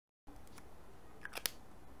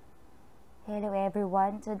Hello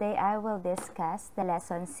everyone, today I will discuss the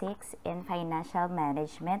lesson 6 in financial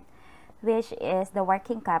management, which is the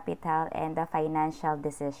working capital and the financial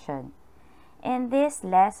decision. In this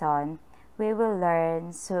lesson, we will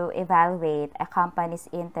learn to evaluate a company's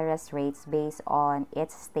interest rates based on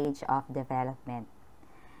its stage of development.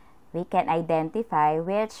 We can identify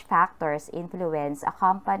which factors influence a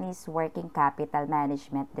company's working capital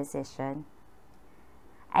management decision.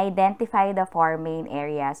 Identify the four main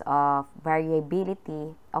areas of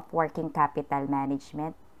variability of working capital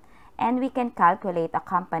management, and we can calculate a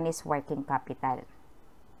company's working capital.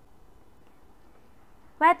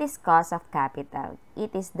 What is cost of capital?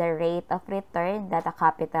 It is the rate of return that a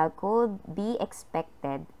capital could be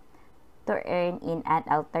expected to earn in an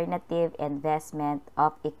alternative investment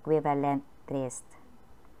of equivalent risk.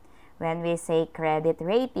 When we say credit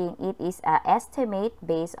rating, it is an estimate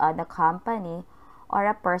based on the company or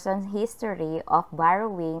a person's history of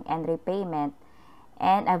borrowing and repayment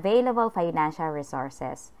and available financial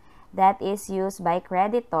resources that is used by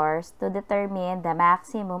creditors to determine the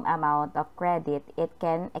maximum amount of credit it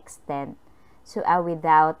can extend to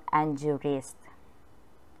without undue risk.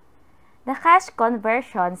 The cash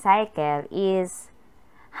conversion cycle is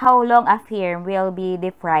how long a firm will be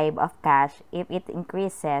deprived of cash if it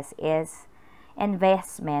increases its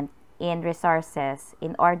investment in resources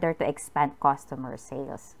in order to expand customer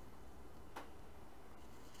sales.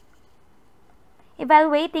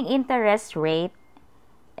 Evaluating interest rate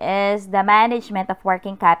is the management of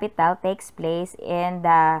working capital takes place in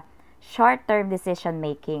the short-term decision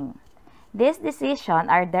making. These decisions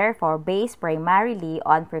are therefore based primarily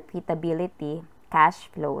on profitability, cash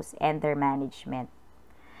flows, and their management.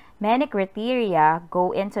 Many criteria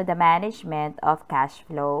go into the management of cash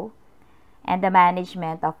flow and the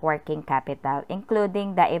management of working capital,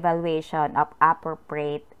 including the evaluation of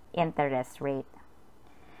appropriate interest rate.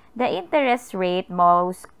 The interest rate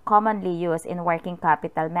most commonly used in working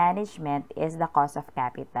capital management is the cost of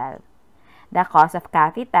capital. The cost of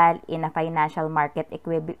capital in a financial market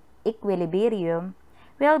equilibrium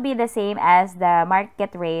will be the same as the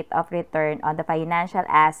market rate of return on the financial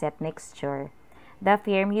asset mixture the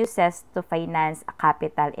firm uses to finance a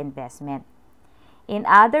capital investment. In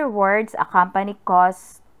other words, a company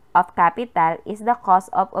cost of capital is the cost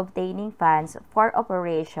of obtaining funds for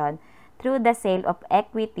operation through the sale of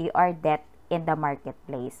equity or debt in the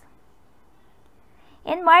marketplace.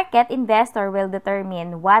 In market, investors will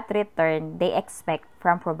determine what return they expect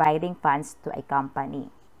from providing funds to a company.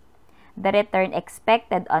 The return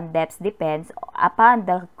expected on debts depends upon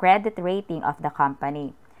the credit rating of the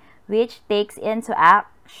company, which takes into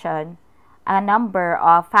action a number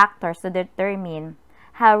of factors to determine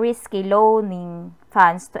how risky loaning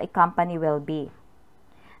funds to a company will be.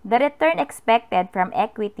 The return expected from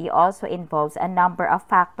equity also involves a number of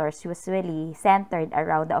factors usually centered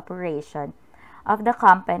around the operation of the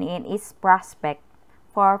company and its prospect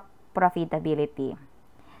for profitability.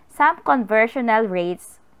 Some conversional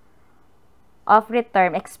rates of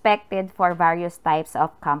return expected for various types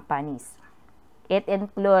of companies. It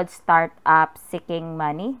includes startup seeking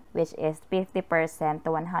money, which is 50% to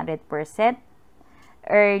 100%,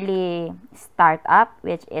 early startup,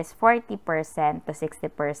 which is 40% to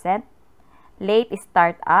 60%, late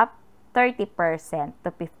startup, 30%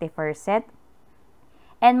 to 50%,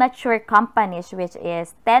 and mature companies, which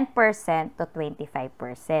is 10% to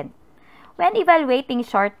 25%. When evaluating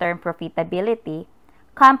short-term profitability,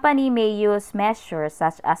 company may use measures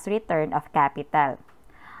such as return of capital.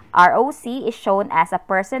 ROC is shown as a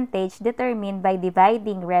percentage determined by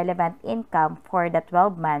dividing relevant income for the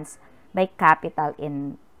 12 months by capital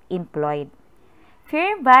employed.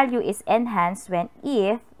 Firm value is enhanced when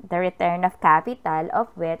if the return of capital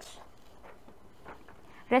of which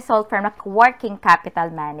result from a working capital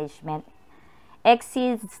management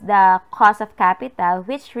exceeds the cost of capital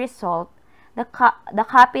which result the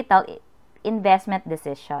capital investment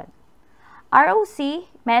decision.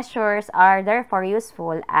 ROC measures are therefore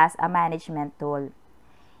useful as a management tool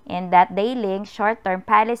in that they link short-term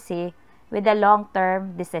policy with the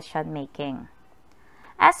long-term decision-making.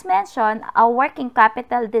 As mentioned, our working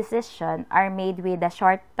capital decisions are made with the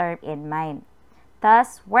short-term in mind.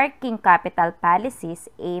 Thus, working capital policies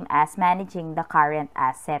aim at managing the current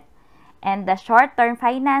asset, and the short-term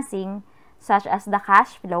financing, such as the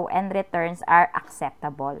cash flow and returns, are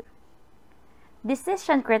acceptable.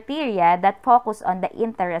 Decision criteria that focus on the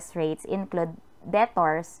interest rates include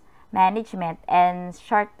debtors management and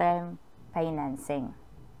short-term financing.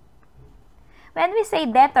 When we say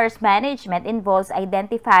debtors management involves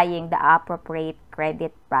identifying the appropriate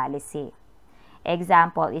credit policy.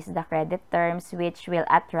 Example is the credit terms which will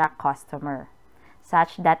attract customer.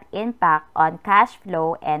 such that impact on cash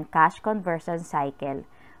flow and cash conversion cycle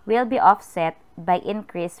will be offset by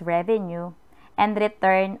increased revenue and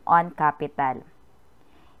return on capital.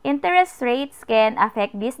 Interest rates can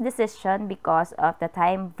affect this decision because of the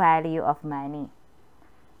time value of money.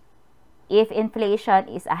 If inflation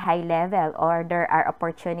is a high level or there are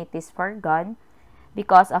opportunities forgone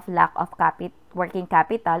because of lack of working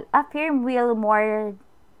capital, a firm will more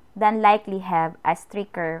than likely have a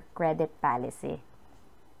stricter credit policy.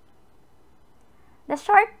 The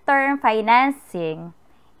short-term financing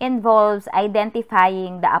involves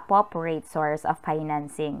identifying the appropriate source of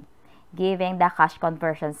financing, given the cash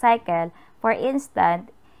conversion cycle. For instance,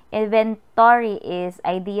 inventory is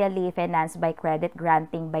ideally financed by credit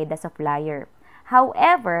granting by the supplier.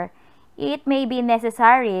 However, it may be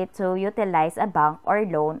necessary to utilize a bank or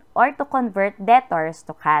loan or to convert debtors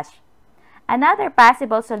to cash. Another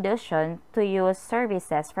possible solution to use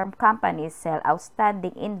services from companies sell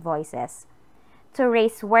outstanding invoices to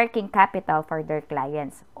raise working capital for their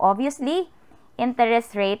clients. Obviously,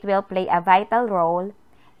 interest rate will play a vital role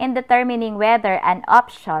in determining whether an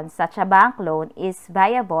option such as a bank loan is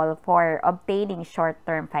viable for obtaining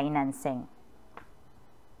short-term financing.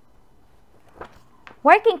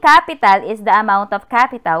 Working capital is the amount of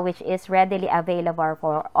capital which is readily available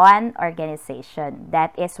for an organization.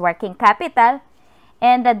 That is working capital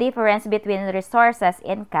and the difference between resources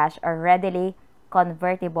in cash or readily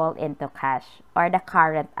convertible into cash or the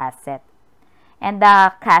current asset. And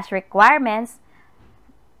the cash requirements,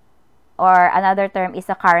 or another term is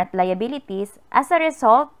the current liabilities. As a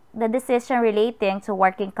result, the decisions relating to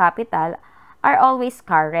working capital are always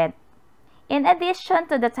current. In addition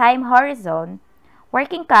to the time horizon,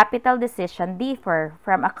 working capital decisions differ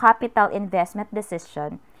from a capital investment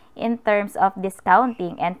decision in terms of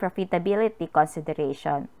discounting and profitability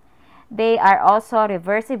consideration. They are also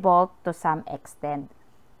reversible to some extent.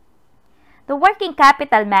 The working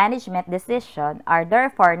capital management decisions are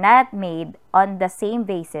therefore not made on the same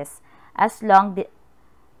basis as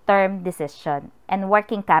long-term decision, and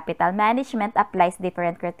working capital management applies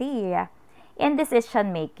different criteria in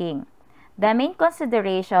decision-making. The main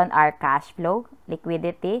considerations are cash flow,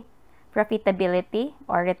 liquidity, profitability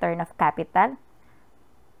or return of capital,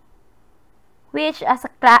 which as a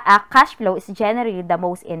cash flow is generally the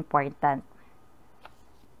most important.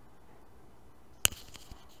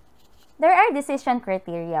 There are decision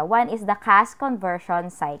criteria. One is the cash conversion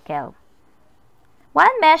cycle.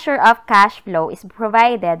 One measure of cash flow is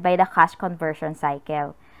provided by the cash conversion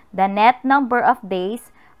cycle, the net number of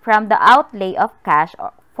days from the outlay of cash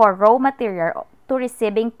for raw material to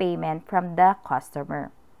receiving payment from the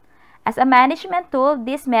customer. As a management tool,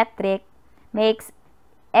 this metric makes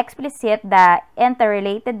explicit the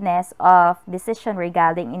interrelatedness of decision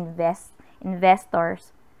regarding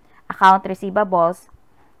investors, account receivables,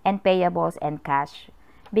 and payables and cash,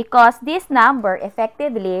 because this number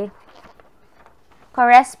effectively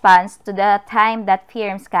corresponds to the time that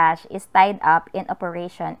firm's cash is tied up in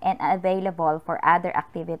operation and available for other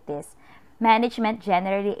activities. Management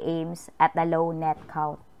generally aims at the low net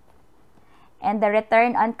count. And the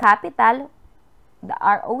return on capital, the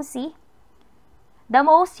ROC, the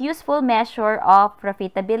most useful measure of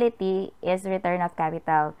profitability is return of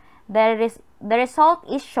capital. The result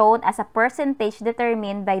is shown as a percentage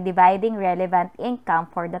determined by dividing relevant income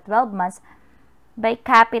for the 12 months by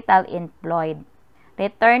capital employed.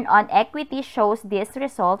 Return on equity shows this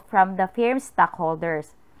result from the firm's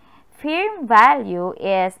stockholders. Firm value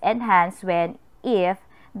is enhanced if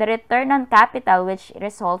the return on capital which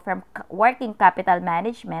results from working capital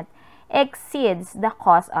management exceeds the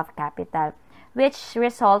cost of capital, which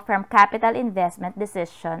result from capital investment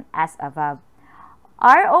decision as above.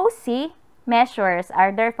 ROC measures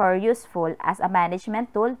are therefore useful as a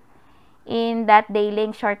management tool in that they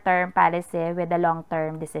link short-term policy with the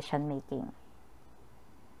long-term decision-making.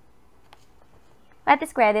 What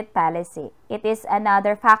is credit policy? It is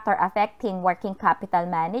another factor affecting working capital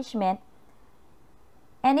management,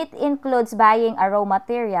 and it includes buying a raw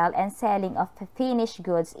material and selling of finished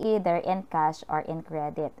goods either in cash or in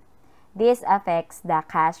credit. This affects the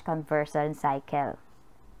cash conversion cycle.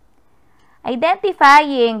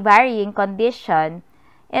 Identifying varying conditions,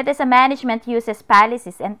 it is a management uses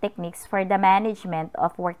policies and techniques for the management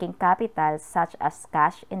of working capital such as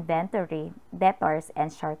cash, inventory, debtors,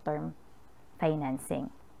 and short-term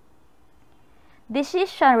financing.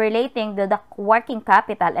 Decisions relating to the working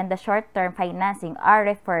capital and the short-term financing are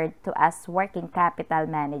referred to as working capital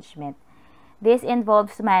management. This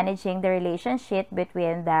involves managing the relationship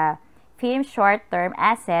between the firm's short-term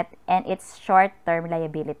asset and its short-term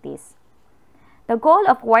liabilities. The goal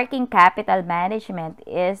of working capital management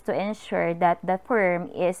is to ensure that the firm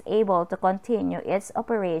is able to continue its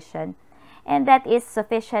operation and that is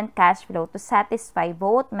sufficient cash flow to satisfy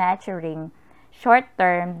both maturing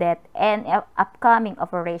short-term debt and upcoming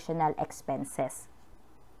operational expenses.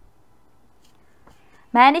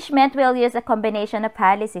 Management will use a combination of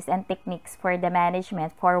policies and techniques for the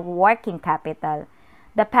management for working capital.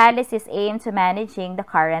 The policies aim to managing the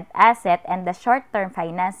current asset and the short-term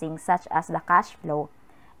financing such as the cash flow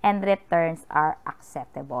and returns are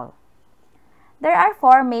acceptable. There are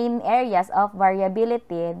four main areas of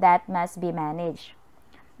variability that must be managed.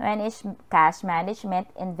 One is cash management,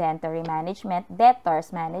 inventory management,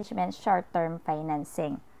 debtors management, short-term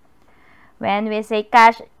financing. When we say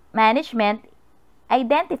cash management,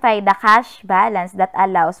 identify the cash balance that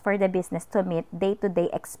allows for the business to meet day-to-day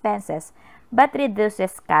expenses but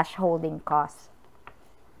reduces cash holding costs.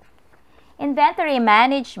 Inventory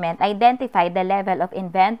management, identify the level of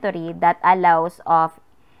inventory that allows of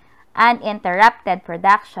uninterrupted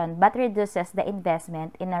production but reduces the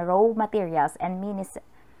investment in raw materials and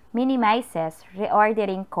minimizes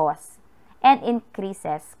reordering costs and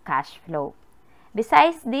increases cash flow.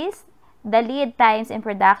 Besides this, the lead times in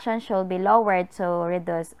production should be lowered to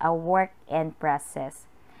reduce a work in process.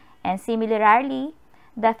 And similarly,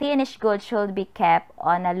 the finished goods should be kept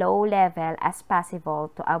on a low level as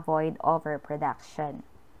possible to avoid overproduction.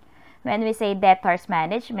 When we say debtors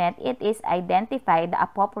management, it is identify the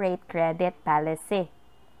appropriate credit policy.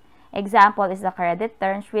 Example is the credit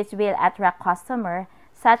terms which will attract customer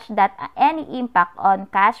such that any impact on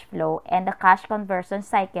cash flow and the cash conversion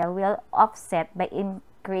cycle will offset by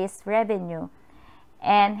increased revenue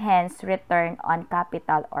and hence return on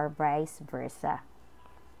capital or vice versa.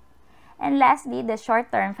 And lastly, the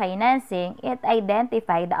short-term financing, it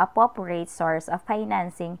identifies the appropriate source of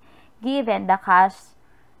financing given the cash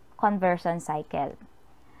conversion cycle.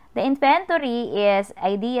 The inventory is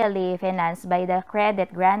ideally financed by the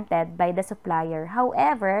credit granted by the supplier.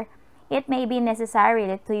 However, it may be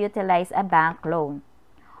necessary to utilize a bank loan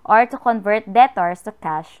or to convert debtors to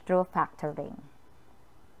cash through factoring.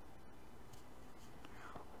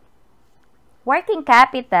 Working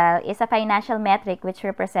capital is a financial metric which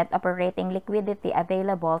represents operating liquidity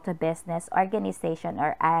available to business, organization,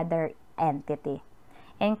 or other entity,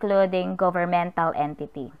 including governmental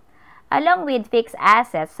entity. Along with fixed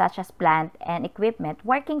assets such as plant and equipment,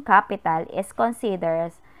 working capital is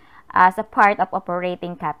considered as a part of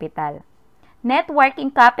operating capital. Net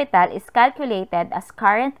working capital is calculated as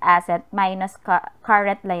current asset minus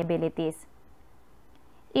current liabilities.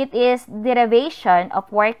 It is derivation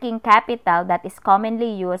of working capital that is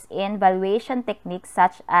commonly used in valuation techniques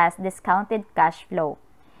such as discounted cash flow.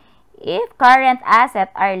 If current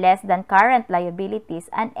assets are less than current liabilities,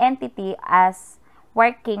 an entity has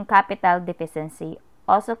working capital deficiency,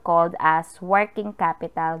 also called as working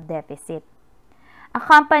capital deficit. A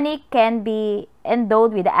company can be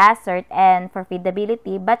endowed with asset and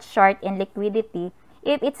profitability but short in liquidity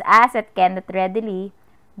if its asset cannot readily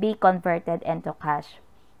be converted into cash.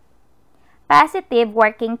 Positive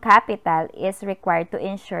working capital is required to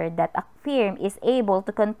ensure that a firm is able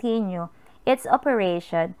to continue its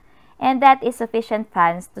operation and that is sufficient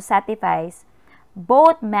funds to satisfy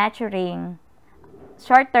both maturing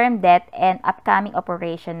short-term debt and upcoming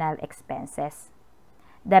operational expenses.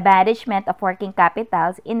 The management of working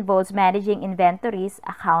capitals involves managing inventories,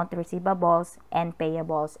 account receivables, and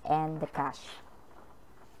payables, and the cash.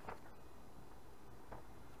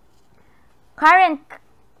 Current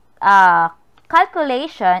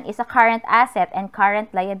calculation is a current asset and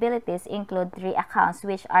current liabilities include three accounts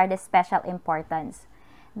which are the special importance.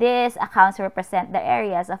 These accounts represent the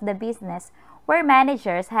areas of the business where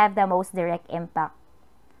managers have the most direct impact.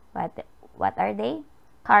 What are they?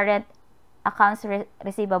 Current accounts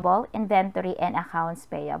receivable, inventory, and accounts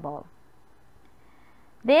payable.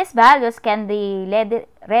 These values can be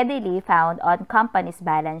readily found on company's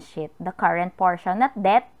balance sheet. The current portion of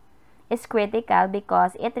debt is critical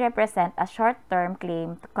because it represents a short-term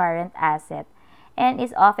claim to current asset and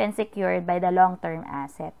is often secured by the long-term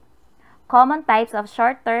asset. Common types of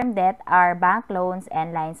short-term debt are bank loans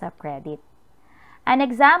and lines of credit. An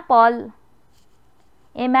example,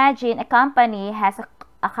 imagine a company has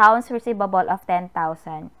accounts receivable of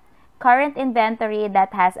 10,000, current inventory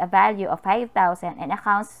that has a value of 5,000, and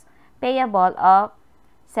accounts payable of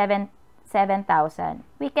 7,000.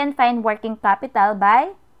 We can find working capital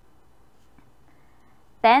by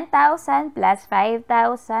 10,000 plus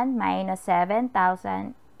 5,000 minus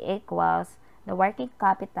 7,000 equals, the working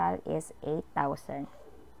capital is 8,000.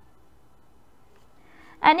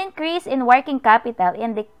 An increase in working capital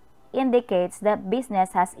indicates that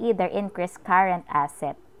business has either increased current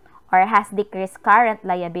asset or has decreased current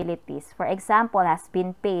liabilities. For example, has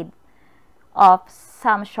been paid off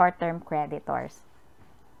some short-term creditors.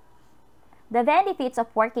 The benefits of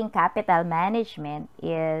working capital management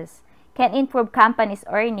can improve companies'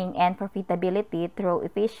 earning and profitability through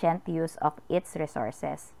efficient use of its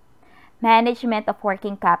resources. Management of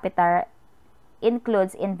working capital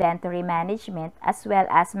includes inventory management as well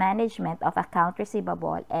as management of account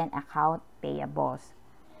receivable and account payables.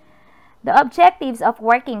 The objectives of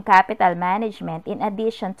working capital management, in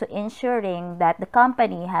addition to ensuring that the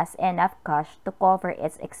company has enough cash to cover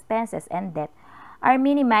its expenses and debt, are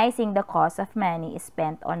minimizing the cost of money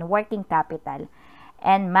spent on working capital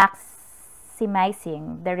and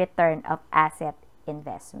maximizing the return of asset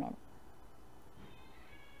investment.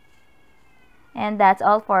 And that's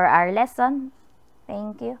all for our lesson.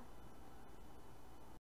 Thank you.